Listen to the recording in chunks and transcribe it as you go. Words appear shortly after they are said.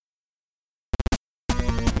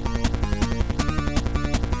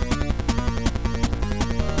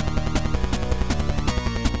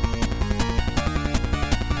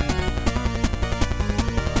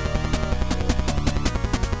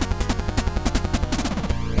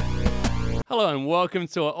Hello and welcome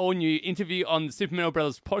to our all-new interview on the Super Metal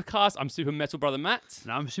Brothers podcast. I'm Super Metal Brother Matt.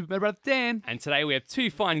 And I'm Super Metal Brother Dan. And today we have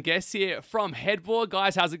two fine guests here from Headbore.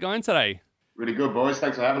 Guys, how's it going today? Really good, boys.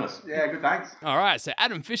 Thanks for having us. Yeah, good, thanks. All right, so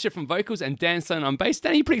Adam Fisher from vocals and Dan Sloan on bass.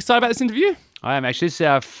 Dan, are you pretty excited about this interview? I am actually. This is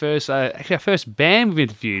our first band we've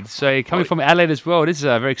interviewed. So coming from Adelaide as well, this is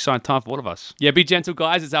a very exciting time for all of us. Yeah, be gentle,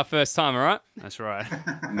 guys. It's our first time, all right? That's right.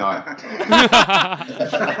 No.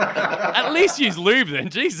 At least use lube then,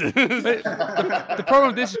 Jesus. The problem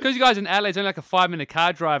with this is because you guys are in Adelaide, it's only like a 5-minute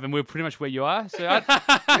car drive, and we're pretty much where you are. So I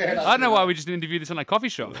don't know why we just didn't interview this in a coffee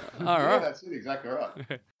shop. All Yeah, right. that's it. Exactly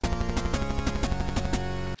right.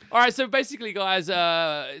 All right, so basically, guys,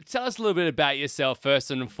 tell us a little bit about yourself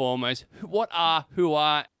first and foremost. Who are,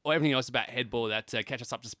 or everything else about Headbore that catch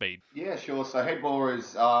us up to speed. Yeah, sure. So Headbore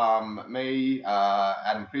is me,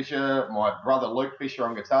 Adam Fisher, my brother Luke Fisher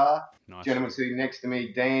on guitar. Nice. Gentleman sitting next to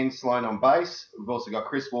me, Dan Sloan on bass. We've also got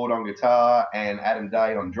Chris Ward on guitar and Adam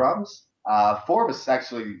Day on drums. Four of us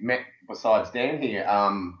actually met besides Dan here,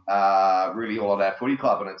 really all at our footy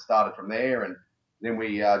club, and it started from there. And then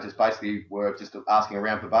we just basically were just asking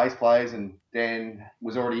around for bass players, and Dan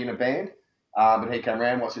was already in a band. But he came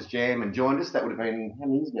around, watched us jam, and joined us. That would have been, how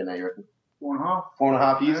many years ago now, you reckon? 4.5.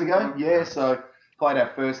 4.5 years ago? Yeah, so played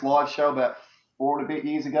our first live show about 4 and a bit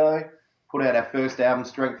years ago. Put out our first album,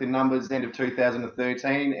 Strength in Numbers, end of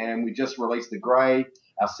 2013, and we just released The Grey,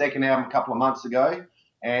 our second album, a couple of months ago.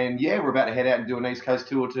 And yeah, we're about to head out and do an East Coast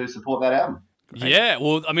tour to support that album. Yeah,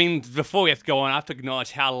 well, I mean, before we have to go on, I have to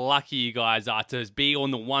acknowledge how lucky you guys are to be on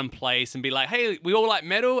the one place and be like, hey, we all like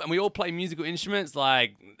metal and we all play musical instruments.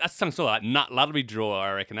 Like, that's some sort of like nut lottery draw,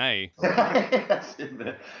 I reckon, eh? Yeah,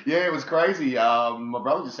 it was crazy. My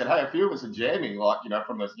brother just said, hey, a few of us are jamming, like,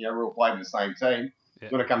 from the, we're all playing the same team. Yeah.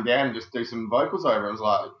 You want to come down and just do some vocals over? I was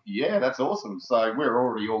like, yeah, that's awesome. So we're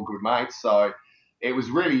already all good mates. So it was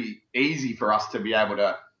really easy for us to be able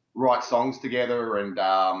to write songs together, and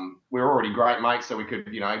we're already great mates, so we could,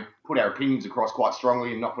 put our opinions across quite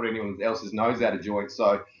strongly and not put anyone else's nose out of joint.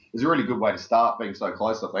 So it was a really good way to start, being so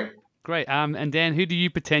close, I think. Great. And Dan, who do you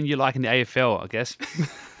pretend you like in the AFL, I guess?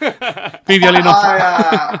 Being the only non-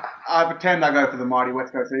 I pretend I go for the mighty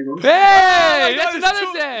West Coast Eagles. Hey! That's another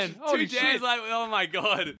Dan! Holy Two shit. Dan's like, oh my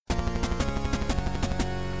God.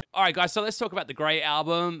 All right, guys, so let's talk about the Grey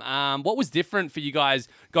album. What was different for you guys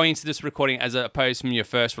going into this recording as opposed from your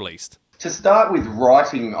first release? To start with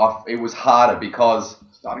writing, it was harder because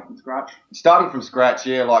Starting from scratch,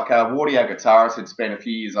 yeah, like Wardy, our guitarist, had spent a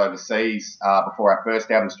few years overseas before our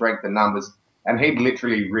first album, Strength in Numbers, and he'd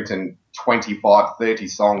literally written 25, 30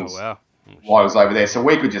 songs Oh, wow. while I was over there. So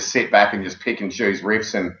we could just sit back and just pick and choose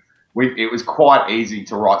riffs, and it was quite easy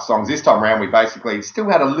to write songs. This time around, we basically still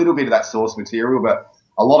had a little bit of that source material, but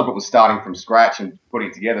a lot of it was starting from scratch and putting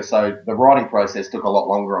it together. So the writing process took a lot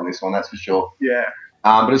longer on this one, that's for sure. yeah.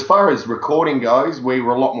 But as far as recording goes, we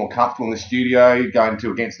were a lot more comfortable in the studio, going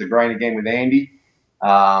to Against the Grain again with Andy. You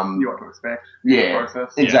ought to respect the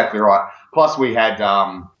process. Exactly right. Plus we had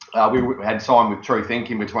signed with True Think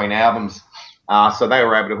in between albums, so they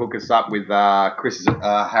were able to hook us up with Chris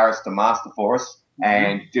Harris to master for us,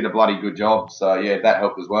 and did a bloody good job. So yeah, that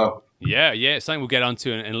helped as well. Yeah, something we'll get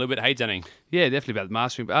onto in a little bit. Hey, Danny. Yeah, definitely about the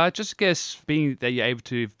mastering. But just guess, being that you're able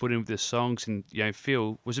to put in with the songs and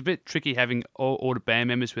feel, was it a bit tricky having all the band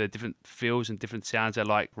members with different feels and different sounds that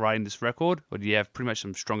like writing this record? Or do you have pretty much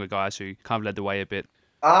some stronger guys who kind of led the way a bit?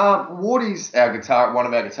 Wardy's one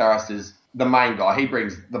of our guitarists is the main guy. He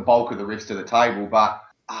brings the bulk of the riffs to the table, but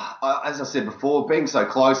as I said before, being so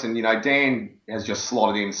close, and Dan has just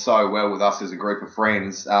slotted in so well with us as a group of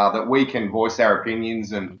friends that we can voice our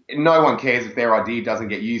opinions, and no one cares if their idea doesn't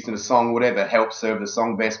get used in a song. Whatever helps serve the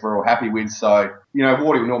song best, we're all happy with. So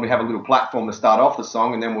Wardy will normally have a little platform to start off the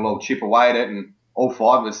song, and then we'll all chip away at it, and all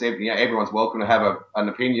five of us, everyone's welcome to have an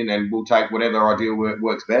opinion, and we'll take whatever idea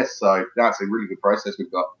works best. So that's a really good process we've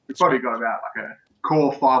got. We've probably got about like a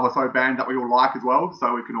core 5 or so bands that we all like as well,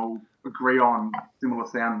 so we can all agree on similar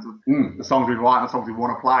sounds of the songs we write and the songs we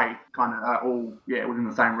want to play, kind of all within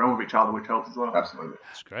the same realm of each other, which helps as well. Absolutely.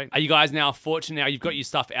 That's great. Are you guys now fortunate now you've got your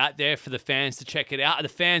stuff out there for the fans to check it out? Are the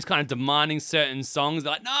fans kind of demanding certain songs?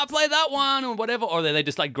 They're like, no, play that one or whatever, or are they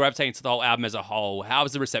just like gravitating to the whole album as a whole? How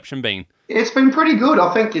has the reception been? It's been pretty good.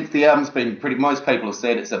 I think the album's been most people have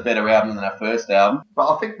said it's a better album than our first album.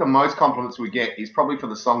 But I think the most compliments we get is probably for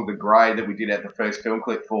the song The Grey that we did at the first film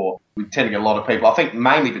clip for. We tend to get a lot of people, I think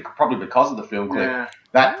mainly probably because of the film clip. Yeah.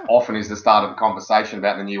 That often is the start of the conversation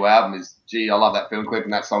about the new album is, gee, I love that film clip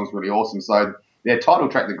and that song's really awesome. So their title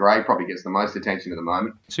track, The Grey, probably gets the most attention at the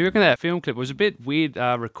moment. So you reckon that film clip was a bit weird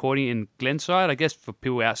recording in Glenside? I guess for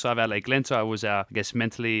people outside of Adelaide, Glenside was our, I guess,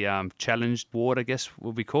 mentally challenged ward, I guess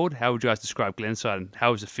would be called. How would you guys describe Glenside and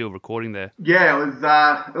how was the feel recording there? Yeah,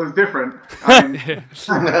 it was different. I mean,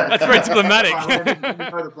 That's very diplomatic.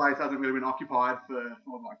 The place hasn't really been occupied for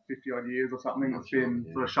like 50 odd years or something. It's been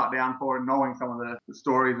sort of shut down for, and knowing some of the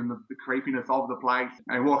stories and the creepiness of the place,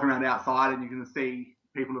 and walking around outside and you can see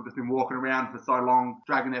people have just been walking around for so long,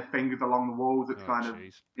 dragging their fingers along the walls. It's of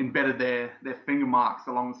embedded their finger marks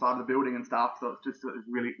along the side of the building and stuff. So it's just a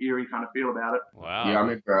really eerie kind of feel about it. Wow. Yeah, I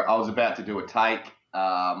remember I was about to do a take,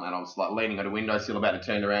 and I was like leaning on a windowsill about to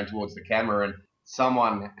turn around towards the camera, and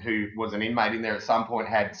someone who was an inmate in there at some point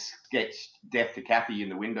had sketched Death to Kathy in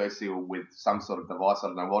the windowsill with some sort of device. I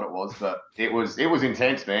don't know what it was, but it was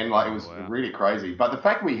intense, man. Like, it was really crazy. But the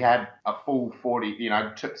fact we had a full 40,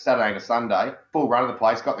 Saturday to Sunday, full run of the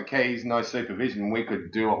place, got the keys, no supervision, we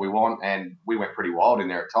could do what we want, and we went pretty wild in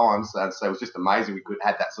there at times. So it was just amazing we could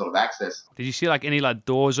have that sort of access. Did you see like any like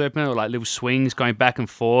doors open or like little swings going back and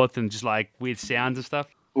forth and just like weird sounds and stuff?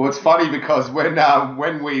 Well, it's funny because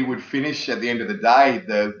when we would finish at the end of the day,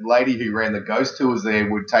 the lady who ran the ghost tours there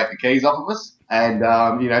would take the keys off of us. And,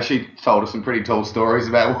 she told us some pretty tall stories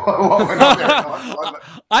about what went on there.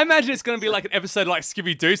 I imagine it's going to be like an episode like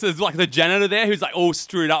Scooby Doo. So there's like the janitor there who's like all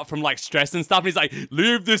screwed up from like stress and stuff. And he's like,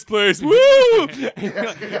 leave this place. Woo!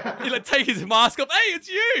 He like take his mask off. Hey, it's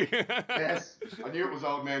you. Yes. I knew it was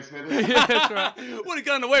old man Smithers. Yeah, that's right. Would have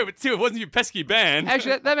gotten away with it too. It wasn't your pesky band.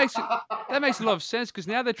 Actually, that makes a lot of sense because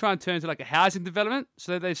now they're trying to turn into like a housing development.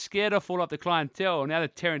 So they're scared off all of the clientele. Now they're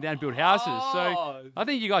tearing down build houses. So I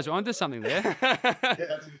think you guys are onto something there.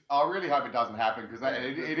 Yeah, I really hope it doesn't happen because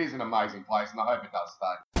it is an amazing place and I hope it does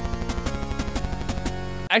stay.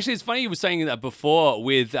 Actually, it's funny you were saying that before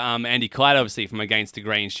with Andy Clyde, obviously from Against the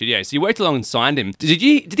Grain Studio. So you worked alongside him. Did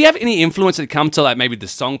he have any influence when it come to like maybe the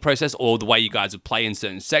song process or the way you guys would play in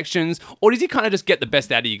certain sections, or did he kind of just get the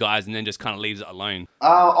best out of you guys and then just kind of leaves it alone?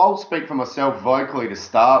 I'll speak for myself vocally to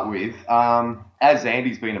start with. As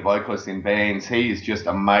Andy's been a vocalist in bands, he is just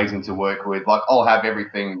amazing to work with. Like, I'll have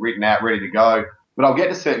everything written out, ready to go. But I'll get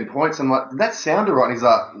to certain points and I'm like, that sounded right. And he's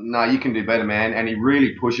like, no, you can do better, man. And he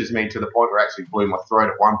really pushes me to the point where I actually blew my throat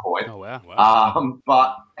at one point. Oh, wow.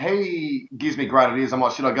 But he gives me great ideas. I'm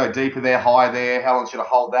like, should I go deeper there, higher there? How long should I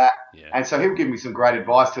hold that? Yeah. And so he'll give me some great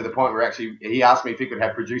advice to the point where actually he asked me if he could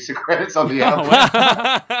have producer credits on the album.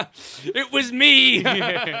 Wow. It was me.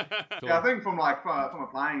 Yeah, I think from a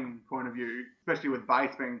playing point of view, especially with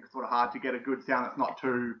bass being sort of hard to get a good sound that's not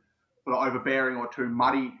too sort of overbearing or too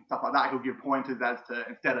muddy, stuff like that. He'll give pointers as to,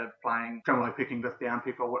 instead of playing tremolo picking, just down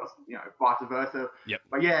pick or vice versa. Yep.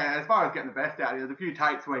 But yeah, as far as getting the best out of it, there's a few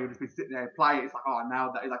takes where you'll just be sitting there and play. It's like, oh, I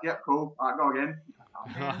nailed that. He's like, yep, cool. All right, go again. Oh,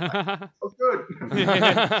 man, that was good. He's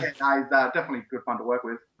definitely good fun to work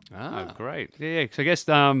with. Oh, great. Yeah, so I guess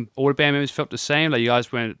all the band members felt the same. Like you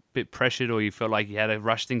guys weren't a bit pressured or you felt like you had to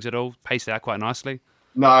rush things at all, pace it out quite nicely?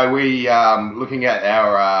 No, we looking at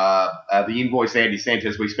our the invoice Andy sent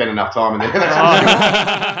us, we spent enough time in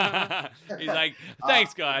there. He's like,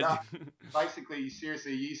 thanks, guys. Basically,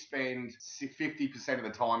 you spend 50% of the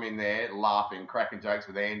time in there laughing, cracking jokes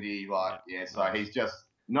with Andy. So he's just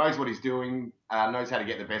knows what he's doing, knows how to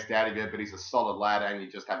get the best out of you, but he's a solid lad and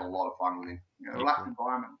you just have a lot of fun with him. Relaxed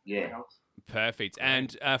environment. Yeah. Helps. Perfect.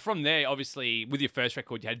 And from there, obviously, with your first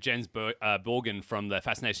record, you had Jens Borgen from the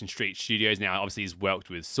Fascination Street Studios. Now, obviously, he's worked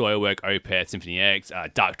with Soilwork, Opeth, Symphony X,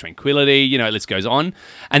 Dark Tranquility, list goes on.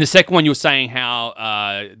 And the second one, you were saying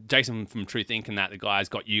how Jason from Truth Inc. and the guys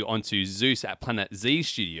got you onto Zeus at Planet Z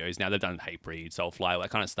Studios. Now, they've done Hatebreed, Soulfly, all that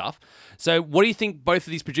kind of stuff. So what do you think both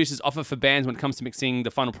of these producers offer for bands when it comes to mixing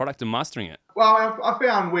the final product and mastering it? Well, I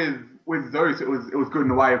found with Zeus, it was good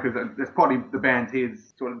in a way because there's probably the bands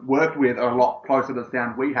he's sort of worked with are a lot closer to the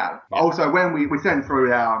sound we have. Yeah. Also, when we sent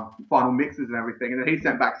through our final mixes and everything, and then he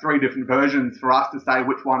sent back 3 different versions for us to say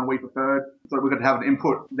which one we preferred. So we could have an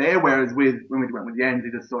input there. Whereas when we went with Jens,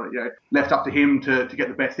 he just sort of left up to him to get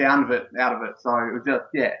the best sound of it out of it. So it was just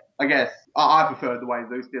I guess I preferred the way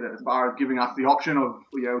Zeus did it as far as giving us the option of,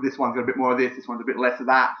 this one's got a bit more of this one's a bit less of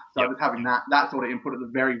that. So just having that sort of input at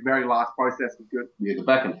the very, very last process was good. Yeah, the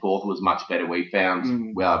back and forth was much better, we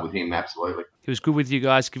found, with him, absolutely. He was good with you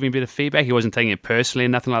guys, giving a bit of feedback. He wasn't taking it personally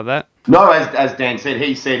and nothing like that? No, as Dan said,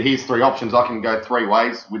 he said, here's 3 options. I can go 3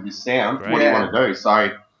 ways with this sound. Great. What do you want to do? So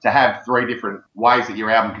to have 3 different ways that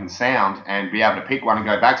your album can sound and be able to pick one and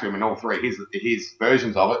go back to him and all 3 his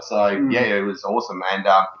versions of it. So, it was awesome. And,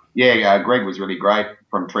 Greg was really great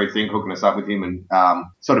from Truth Inc. hooking us up with him and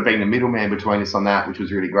sort of being the middleman between us on that, which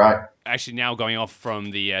was really great. actually now going off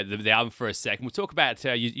from the album for a second, we'll talk about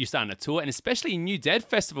you starting a tour, and especially New Dead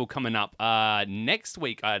Festival coming up next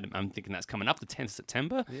week. I'm thinking that's coming up the 10th of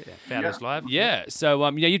September. Yeah, Founders Live. Yeah, so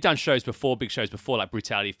you've done shows before, big shows before, like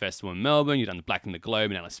Brutality Festival in Melbourne. You've done the Black and the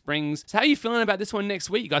Globe in Alice Springs. So how are you feeling about this one next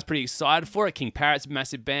week? You guys pretty excited for it? King Parrot's a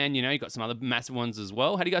massive band. You got some other massive ones as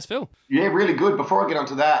well. How do you guys feel? Yeah, really good. Before I get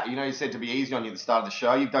onto that, you said to be easy on you at the start of the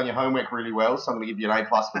show. You've done your homework really well, so I'm going to give you an A+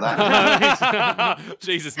 for that.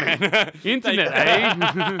 Jesus, man. Internet, eh?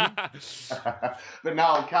 But no,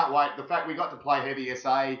 I can't wait. The fact we got to play Heavy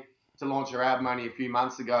SA to launch our album only a few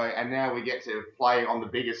months ago, and now we get to play on the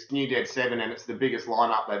biggest New Dead 7, and it's the biggest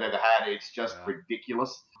lineup they've ever had. It's just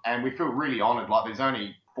ridiculous. And we feel really honoured. Like, there's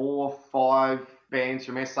only 4 or 5 bands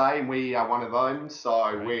from SA, and we are one of them.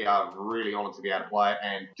 So we are really honoured to be able to play it,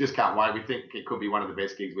 and just can't wait. We think it could be one of the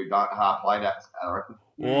best gigs we've played at, I reckon.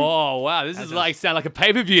 Whoa, wow. This is sound like a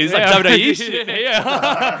pay-per-view. It's like WWE shit.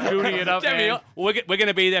 Yeah. Building it up, man. We're going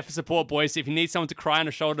to be there for support, boys. If you need someone to cry on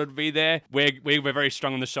the shoulder to be there, we're very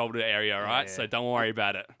strong on the shoulder area, all right? Yeah. So don't worry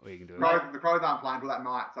about it. We can do it. The Crows aren't playing till that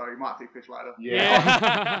night, so you might see Fish later.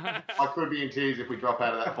 Yeah. I could be in tears if we drop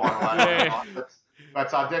out of that final night.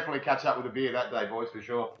 But I'll definitely catch up with a beer that day, boys, for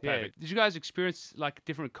sure. Yeah. Perfect. Did you guys experience like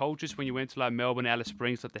different cultures when you went to like Melbourne, Alice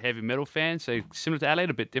Springs, like the heavy metal fans? So similar to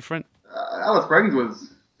Adelaide, a bit different? Alice Springs was...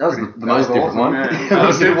 That was the most different one. Yeah.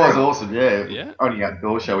 It was awesome, yeah. Only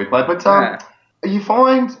outdoor show we played. But you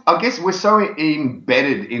find, I guess we're so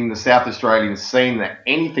embedded in the South Australian scene that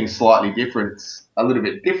anything slightly different is a little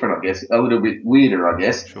bit different, I guess. A little bit weirder, I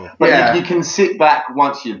guess. Sure. But you can sit back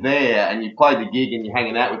once you're there and you play the gig and you're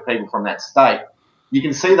hanging out with people from that state. You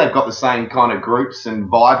can see they've got the same kind of groups and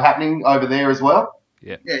vibe happening over there as well.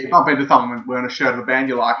 Yeah. Yeah, you bump into someone wearing a shirt of the band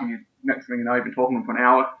you like, and next thing you know, you've been talking to them for an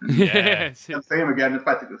hour. Yeah. You'll see them again, it's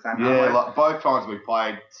basically the same. Yeah, like both times we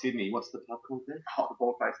played Sydney, what's the pub called there? The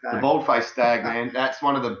Bald-Faced Stag. The Bald-Faced Stag, man. That's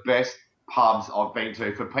one of the best pubs I've been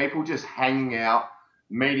to for people just hanging out,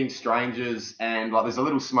 meeting strangers, and like there's a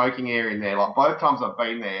little smoking area in there. Like both times I've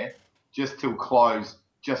been there, just till close,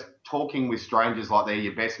 just talking with strangers like they're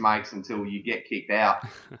your best mates until you get kicked out.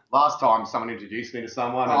 Last time someone introduced me to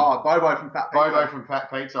someone. Bobo from Fat Pizza. Bobo from Fat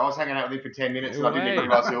Pizza. I was hanging out with him for 10 minutes and I didn't even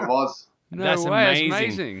realise who it was. That's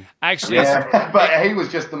amazing. Actually, but he was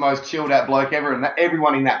just the most chilled out bloke ever, and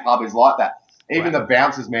everyone in that pub is like that. Even the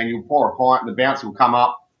bouncers, man, you'll pour a pint and the bouncer will come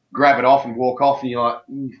up, grab it off and walk off, and you're like...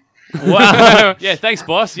 Wow. Yeah, thanks,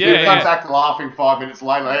 boss. Yeah. You'll come back laughing 5 minutes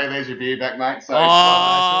later. Hey, there's your beer back, mate. So,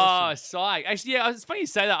 psych. Actually, yeah, it's funny you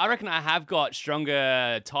say that. I reckon I have got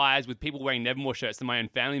stronger ties with people wearing Nevermore shirts than my own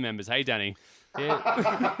family members. Hey, Danny. Yeah.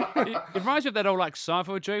 it reminds me of that old like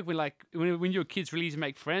Seinfeld joke when your kids really easy to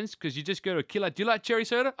make friends because you just go to a kid like, do you like cherry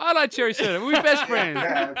soda? I like cherry soda. We're best friends.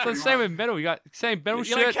 So the same with metal. You got same metal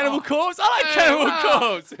shirt. You like Cannibal Corpse? I like Cannibal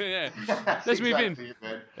Corpse. Yeah. Let's move in.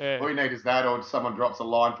 All you need is that, or someone drops a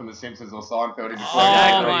line from The Simpsons or Seinfeld.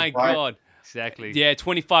 Oh my god. Exactly. Yeah,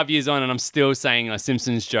 25 years on, and I'm still saying a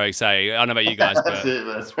Simpsons joke. So I don't know about you guys, but that's it,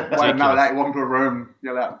 man. Wait, no, that you walk into a room,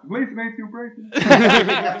 yell out, "Please make you break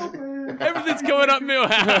it." Everything's going up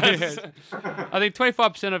Millhouse. I think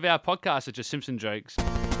 25% of our podcasts are just Simpson jokes.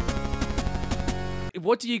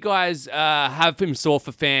 What do you guys have in store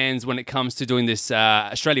for fans when it comes to doing this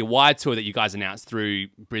Australia-wide tour that you guys announced through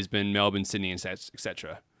Brisbane, Melbourne, Sydney,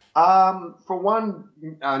 etc.? For one,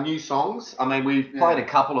 new songs. I mean, we've played a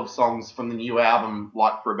couple of songs from the new album,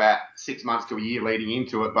 like for about 6 months to a year leading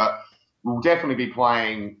into it, but we'll definitely be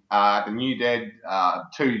playing the New Dead,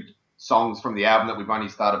 2 songs from the album that we've only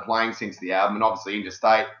started playing since the album, and obviously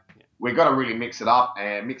Interstate. We've got to really mix it up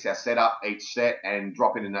and mix our set up each set and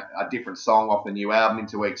drop in a different song off the new album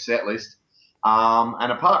into each set list.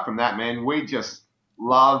 And apart from that, man, we just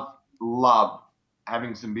love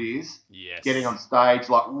having some beers, getting on stage.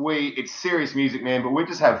 It's serious music, man, but we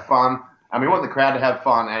just have fun, and we want the crowd to have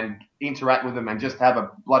fun and interact with them and just have a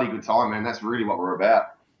bloody good time, man. That's really what we're about.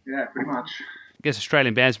 Yeah, pretty much. I guess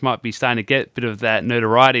Australian bands might be starting to get a bit of that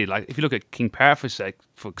notoriety. Like if you look at King Parrot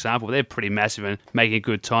for example, they're pretty massive and making a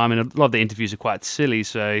good time, and a lot of the interviews are quite silly.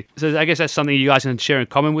 So I guess that's something you guys can share in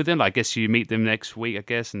common with them. Like, I guess you meet them next week, I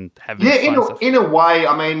guess, and have in a way.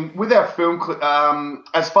 I mean, with our film,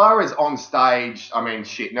 as far as on stage, I mean,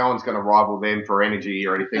 no one's going to rival them for energy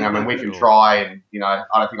or anything. I mean, we can try, and I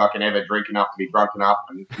don't think I can ever drink enough to be drunk enough.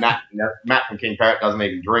 And Matt from King Parrot doesn't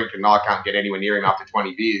even drink, and I can't get anywhere near him after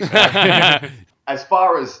 20 beers. As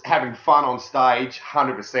far as having fun on stage,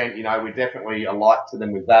 100%, we're definitely alike to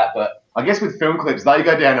them with that. But I guess with film clips, they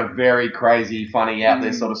go down a very crazy, funny, out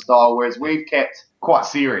there sort of style, whereas we've kept quite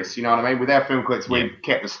serious, you know what I mean? With our film clips, we've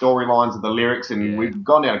kept the storylines of the lyrics, and we've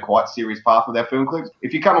gone down a quite serious path with our film clips.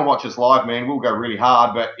 If you come and watch us live, man, we'll go really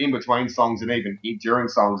hard, but in between songs and even during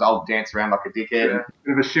songs, I'll dance around like a dickhead. Yeah.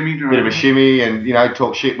 Bit of a shimmy. And, you know,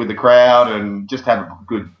 talk shit with the crowd and just have a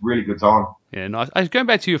really good time. Yeah, nice. Going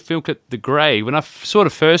back to your film clip, The Grey, when I saw the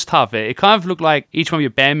first half of it, it kind of looked like each one of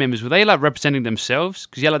your band members, were they like representing themselves?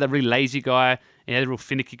 Because you had like that really lazy guy, and you had a real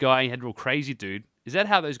finicky guy, and you had a real crazy dude. Is that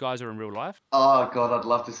how those guys are in real life? Oh, God, I'd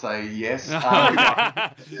love to say yes.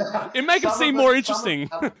 It makes it seem more interesting.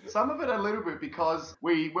 Some of it a little bit, because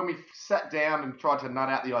when we sat down and tried to nut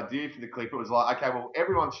out the idea for the clip, it was like, okay, well,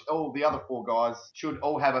 all the other 4 guys should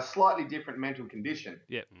all have a slightly different mental condition.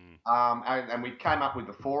 Yep. And we came up with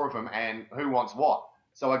the 4 of them and who wants what.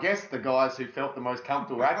 So I guess the guys who felt the most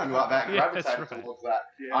comfortable acting like that gravitated towards that.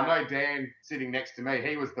 Yeah. I know Dan sitting next to me,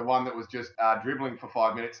 he was the one that was just dribbling for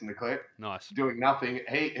 5 minutes in the clip. Nice. Doing nothing.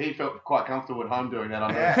 He felt quite comfortable at home doing that,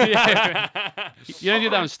 I know. Yeah. You don't do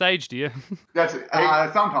that on stage, do you? That's it.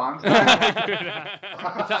 Sometimes.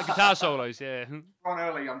 Guitar solos, yeah. On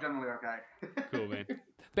early, I'm generally okay. Cool, man.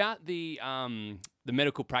 About the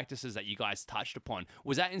medical practices that you guys touched upon,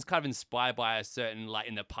 was that kind of inspired by a certain, like,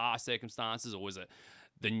 in the past circumstances, or was it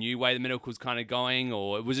the new way the medical's kind of going,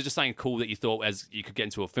 or was it just something cool that you thought as you could get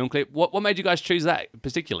into a film clip? What made you guys choose that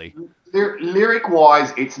particularly?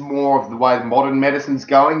 Lyric-wise, it's more of the way modern medicine's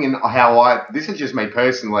going, and how this is just me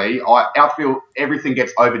personally, I feel everything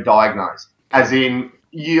gets overdiagnosed. As in,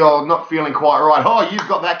 you're not feeling quite right. Oh, you've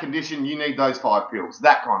got that condition, you need those 5 pills,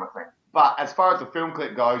 that kind of thing. But as far as the film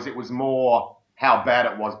clip goes, it was more how bad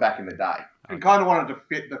it was back in the day. And kind of wanted to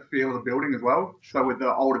fit the feel of the building as well. So with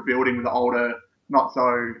the older building, with the older, not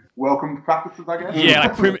so welcomed practices, I guess. Yeah,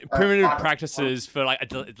 like primitive practices for like a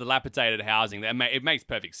dilapidated housing. It makes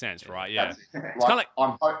perfect sense, right? Yeah. It's kind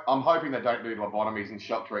of like, I'm hoping they don't do lobotomies and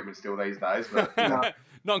shock treatment still these days, but not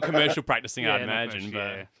in commercial practicing, I'd imagine.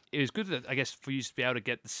 But it was good that, I guess, for you to be able to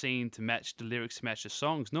get the scene to match the lyrics, to match the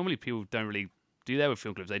songs. Normally, people don't really do that with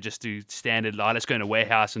film clips. They just do standard, like, let's go in a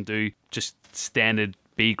warehouse and do just standard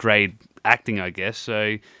B-grade acting, I guess.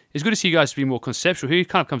 So it's good to see you guys be more conceptual. Who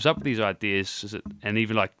kind of comes up with these ideas? Is it, and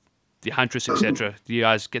even like the Huntress, etc. Do you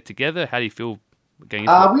guys get together? How do you feel going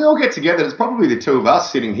into it? We all get together. It's probably the 2 of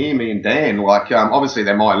us sitting here, me and Dan. Like, obviously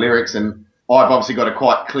they're my lyrics, and I've obviously got a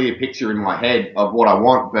quite clear picture in my head of what I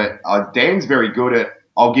want, but Dan's very good at,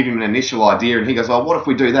 I'll give him an initial idea and he goes, oh, what if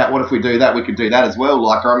we do that? What if we do that? We could do that as well.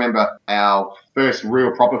 Like, I remember our first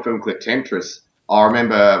real proper film clip, Temptress. I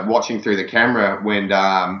remember watching through the camera when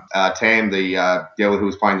Tam, the girl who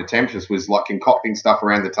was playing the Temptress, was like concocting stuff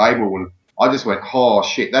around the table, and I just went, oh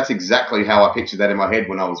shit, that's exactly how I pictured that in my head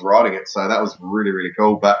when I was writing it. So that was really, really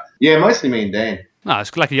cool. But yeah, mostly me and Dan. No,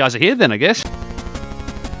 it's lucky you guys are here then, I guess.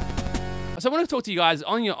 So I want to talk to you guys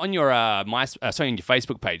on your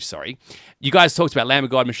Facebook page. Sorry, you guys talked about Lamb of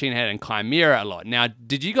God, Machine Head, and Chimera a lot. Now,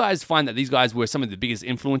 did you guys find that these guys were some of the biggest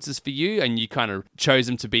influences for you, and you kind of chose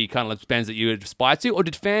them to be kind of like bands that you would aspire to, or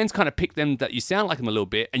did fans kind of pick them that you sound like them a little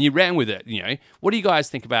bit, and you ran with it? You know, what do you guys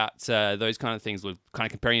think about those kind of things with kind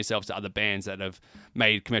of comparing yourselves to other bands that have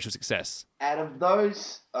made commercial success? Out of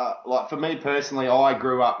those, like for me personally, I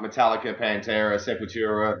grew up Metallica, Pantera,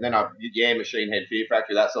 Sepultura, then Machine Head, Fear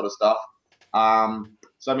Factory, that sort of stuff.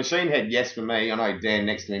 So Machine Head, yes, for me. I know Dan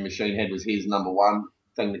next to me, Machine Head was his number one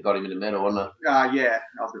thing that got him into metal, wasn't it? Yeah,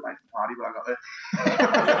 I was a bit late to the party, but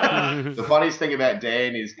I got there. The funniest thing about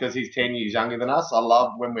Dan is because he's 10 years younger than us, I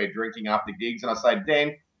love when we're drinking after gigs and I say,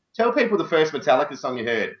 Dan, tell people the first Metallica song you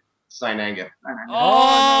heard. Saint Anger.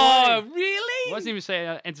 Oh, really? Why doesn't even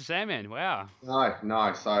say Enter Sandman? Wow.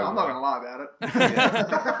 No. So I'm not going to lie about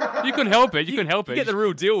it. You couldn't help it. You get the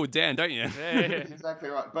real deal with Dan, don't you? Yeah. That's exactly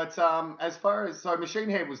right. But as far as Machine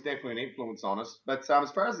Head was definitely an influence on us. But as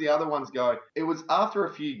far as the other ones go, it was after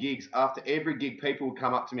a few gigs. After every gig, people would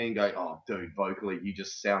come up to me and go, "Oh, dude, vocally, you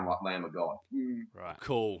just sound like Lamb of God." Right.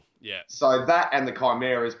 Cool. Yeah. So that and the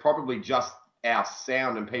Chimera is probably just our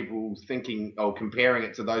sound and people thinking or comparing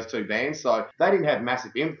it to those 2 bands. So they didn't have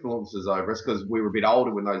massive influences over us because we were a bit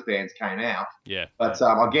older when those bands came out. Yeah. But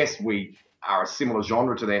I guess we are a similar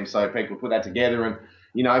genre to them, so people put that together. And,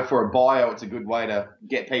 you know, for a bio, it's a good way to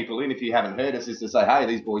get people in. If you haven't heard us, is to say, hey,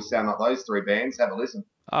 these boys sound like those 3 bands. Have a listen.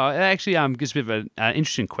 Oh, it actually gives a bit of an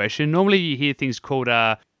interesting question. Normally you hear things called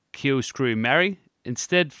Kill, Screw, Marry.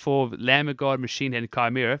 Instead, for Lamb of God, Machine Head, and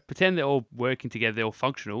Chimera, pretend they're all working together, they're all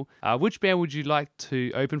functional. Which band would you like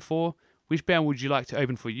to open for? Which band would you like to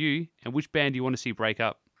open for you? And which band do you want to see break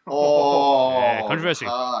up? Oh, yeah, controversy.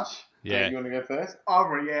 Gosh. Yeah. You want to go first?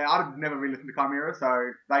 I'd never really listened to Chimera,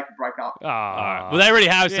 so they could break up. Oh, All right. Well, they already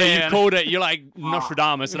have, so Yeah. you called it. You're like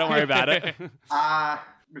Nostradamus, so don't worry about it.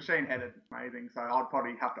 Machine Headed, amazing. So I'd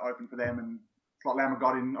probably have to open for them, and it's like Lamb of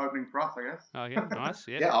God in opening for us, I guess. Oh, yeah, nice.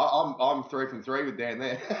 Yeah. Yeah, I'm 3 from 3 with Dan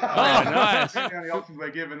there. Oh, nice. The only options we're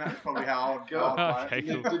given, that's probably how I would play Okay,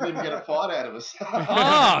 it. cool. Didn't even get a fight out of us.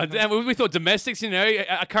 Oh, damn, we thought domestics,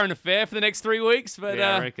 a current affair for the next 3 weeks. But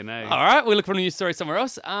Yeah, I reckon, eh? all right, we'll look for a news story somewhere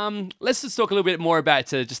else. Let's just talk a little bit more about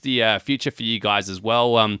just the future for you guys as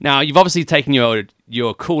well. Now, you've obviously taken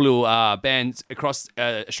your cool little bands across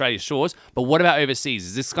Australia's shores, but what about overseas?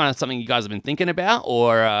 Is this kind of something you guys have been thinking about,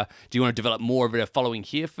 or do you want to develop more of a following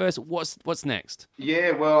here first? What's next?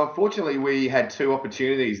 Yeah, well, unfortunately, we had 2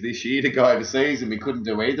 opportunities this year to go overseas, and we couldn't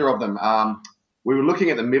do either of them. We were looking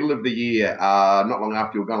at the middle of the year, not long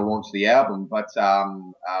after we were going to launch the album, but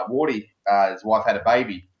Wardy, his wife, had a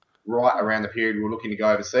baby right around the period we were looking to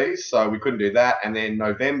go overseas, so we couldn't do that. And then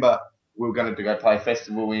November, we were going to go play a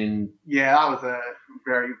festival in... Yeah, that was a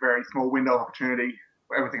very, very small window of opportunity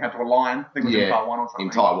where everything had to align. I think it was in Taiwan or something.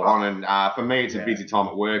 In Taiwan, and for me, it's a busy time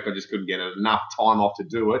at work. I just couldn't get enough time off to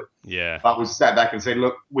do it. Yeah. But we sat back and said,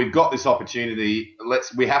 look, we've got this opportunity.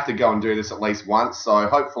 We have to go and do this at least once. So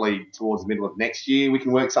hopefully towards the middle of next year, we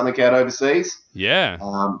can work something out overseas. Yeah.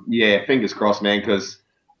 Fingers crossed, man, because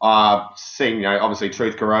seeing, obviously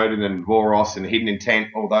Truth Corroded and Voros and Hidden Intent,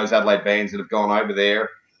 all those Adelaide bands that have gone over there,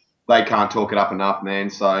 they can't talk it up enough, man.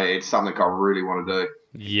 So it's something I really want to do.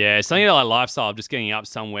 Yeah, something like lifestyle of just getting up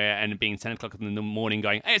somewhere and being 10 o'clock in the morning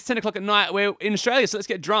going, hey, it's 10 o'clock at night, we're in Australia, so let's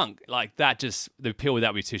get drunk. Like that, just the appeal of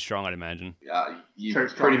that would be too strong, I'd imagine. You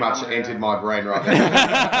pretty much entered my brain right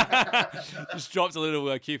there. Just dropped a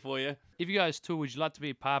little cue for you. If you guys tour, would you like to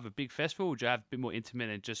be part of a big festival? Or would you have a bit more intimate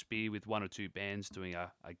and just be with 1 or 2 bands doing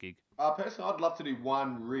a gig? Personally, I'd love to do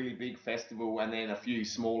one really big festival and then a few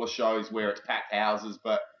smaller shows where it's packed houses,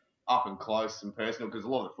 but up and close and personal, because a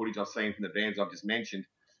lot of the footage I've seen from the bands I've just mentioned,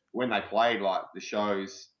 when they played like the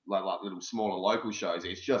shows, like little smaller local shows,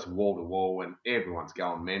 it's just wall to wall and everyone's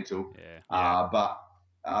going mental. Yeah. But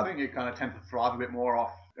I think it kind of tends to thrive a bit more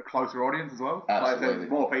off a closer audience as well. Absolutely. Like, there's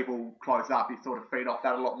more people close up, you sort of feed off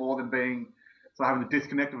that a lot more than being sort of having the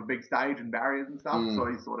disconnect of a big stage and barriers and stuff. So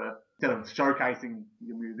you sort of, instead of showcasing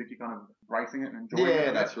your music, you're kind of embracing it and enjoying it.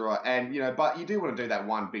 Yeah, that's right. And, but you do want to do that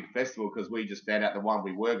one big festival, because we just found out the one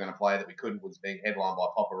we were going to play that we couldn't was being headlined by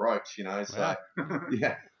Papa Roach, so,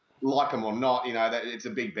 yeah. Like them or not, that it's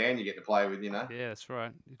a big band you get to play with, Yeah, that's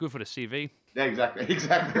right. Good for the CV. Yeah,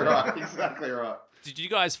 exactly right. Did you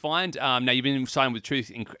guys find, now you've been signed with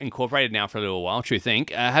Truth Incorporated now for a little while, Truth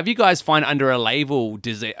Inc. Have you guys find under a label,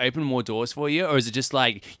 does it open more doors for you? Or is it just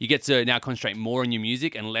like you get to now concentrate more on your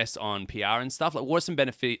music and less on PR and stuff? Like, what are some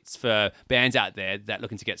benefits for bands out there that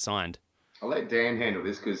looking to get signed? I'll let Dan handle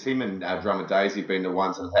this, because him and our drummer Daisy have been the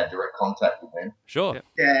ones that have had direct contact with them. Sure.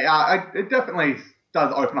 Yeah, it definitely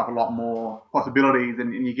does open up a lot more possibilities,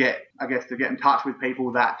 and you get, I guess, to get in touch with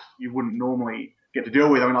people that you wouldn't normally get to deal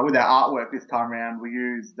with. I mean, like with our artwork this time around, we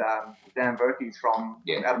used Dan Verkes from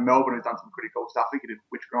out of Melbourne, who's done some pretty cool stuff. I think he did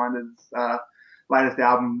Witch Grinders' latest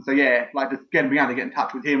album. So yeah, like just being able to get in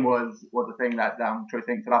touch with him was the thing that Truth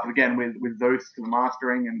Inc. set up. And again, with Zeus for the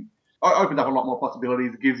mastering, and opens up a lot more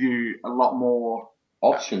possibilities. It gives you a lot more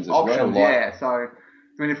options as well. Yeah, so I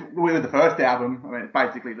mean, if with the first album, I mean, it's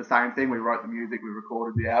basically the same thing. We wrote the music, we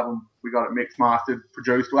recorded the album, we got it mixed, mastered,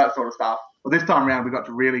 produced, all that sort of stuff. But this time around, we got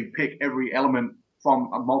to really pick every element from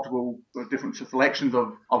multiple different selections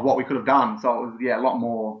of what we could have done. So it was, a lot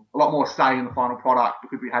more say in the final product,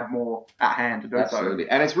 because we had more at hand to do. Absolutely.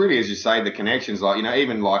 And it's really, as you say, the connections, like,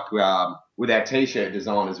 even like with our T-shirt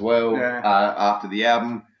design as well, after the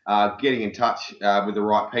album, getting in touch with the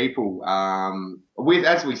right people.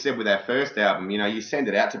 As we said with our first album, you send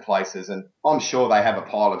it out to places, and I'm sure they have a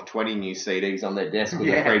pile of 20 new CDs on their desk with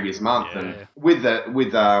the previous month. Yeah. And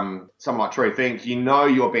with someone like Truth Inc.,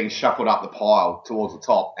 you're being shuffled up the pile towards the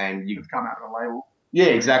top, and you come out of the label. Yeah,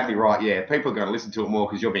 exactly right. Yeah, people are going to listen to it more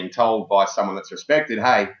because you're being told by someone that's respected,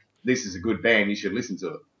 hey, this is a good band, you should listen to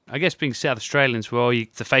it. I guess being South Australian as well, the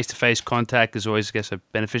face-to-face contact is always, I guess, a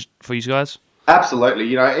benefit for you guys. Absolutely.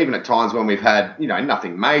 Even at times when we've had,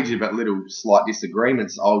 nothing major but little slight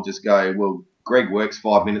disagreements, I'll just go, well, Greg works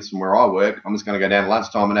 5 minutes from where I work. I'm just going to go down at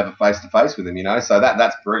lunchtime and have a face-to-face with him, So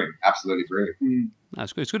that's brilliant. Absolutely brilliant.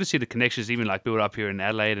 It's good. It's good to see the connections even build up here in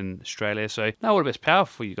Adelaide and Australia. So, all the best power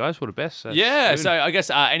for you guys. All the best. So I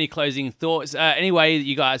guess any closing thoughts? Any way that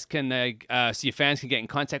you guys can, so your fans can get in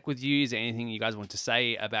contact with you? Is there anything you guys want to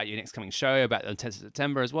say about your next coming show, about the 10th of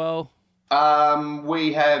September as well?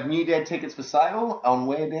 We have New Dead tickets for sale on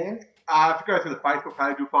where, Dan? If you go through the Facebook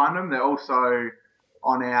page, you'll find them. They're also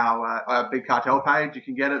on our Big Cartel page. You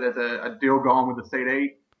can get it. There's a deal going with the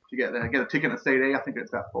CD. You get a ticket and a CD. I think it's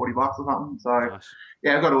about $40 or something. So Nice.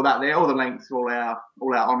 yeah, I've got all that there. All the links, all our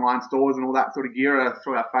online stores and all that sort of gear are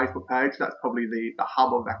through our Facebook page. That's probably the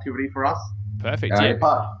hub of activity for us. Perfect. Yeah.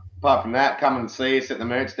 Apart from that, come and see us at the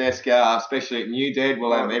merch desk, especially at New Dead.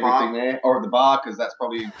 We'll have everything there, or at the bar, because that's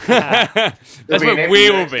probably that's where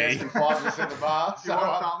we will be. 5% at the bar. If you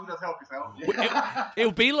want something, just help yourself.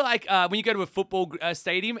 It'll be like when you go to a football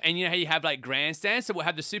stadium, and you know how you have like grandstands. So we'll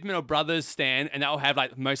have the Super Metal Brothers stand, and that'll have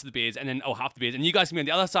like most of the beers, and then half the beers, and you guys can be on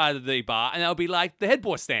the other side of the bar, and that'll be like the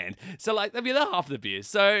Headbore stand. So like that'll be the other half of the beers.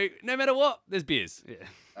 So no matter what, there's beers. Yeah.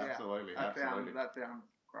 Absolutely. That sounds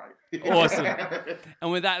great. Awesome.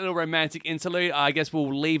 And with that little romantic interlude, I guess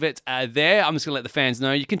we'll leave it there. I'm just going to let the fans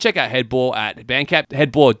know. You can check out Headbore at Bandcamp,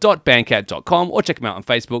 headbore.bandcamp.com, or check them out on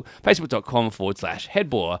Facebook,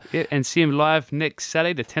 facebook.com/Headbore. Yeah, and see him live next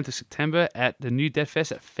Saturday, the 10th of September, at the New Dead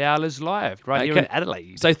Fest at Fowler's Live, right here in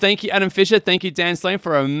Adelaide. So thank you, Adam Fisher. Thank you, Dan Sloan,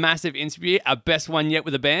 for a massive interview. Our best one yet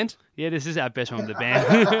with a band. Yeah, this is our best one with the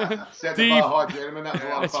band. Set the bar high, gentlemen. That was a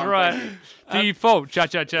lot of That's fun. right. Default,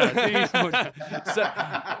 cha-cha-cha. So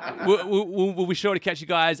we'll be sure to catch you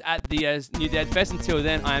guys at the New Dead Fest. Until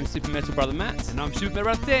then, I am Super Metal Brother Matt. And I'm Super Metal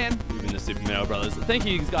Brother Dan. We've been the Super Metal Brothers. Thank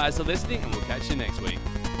you guys for listening, and we'll catch you next week.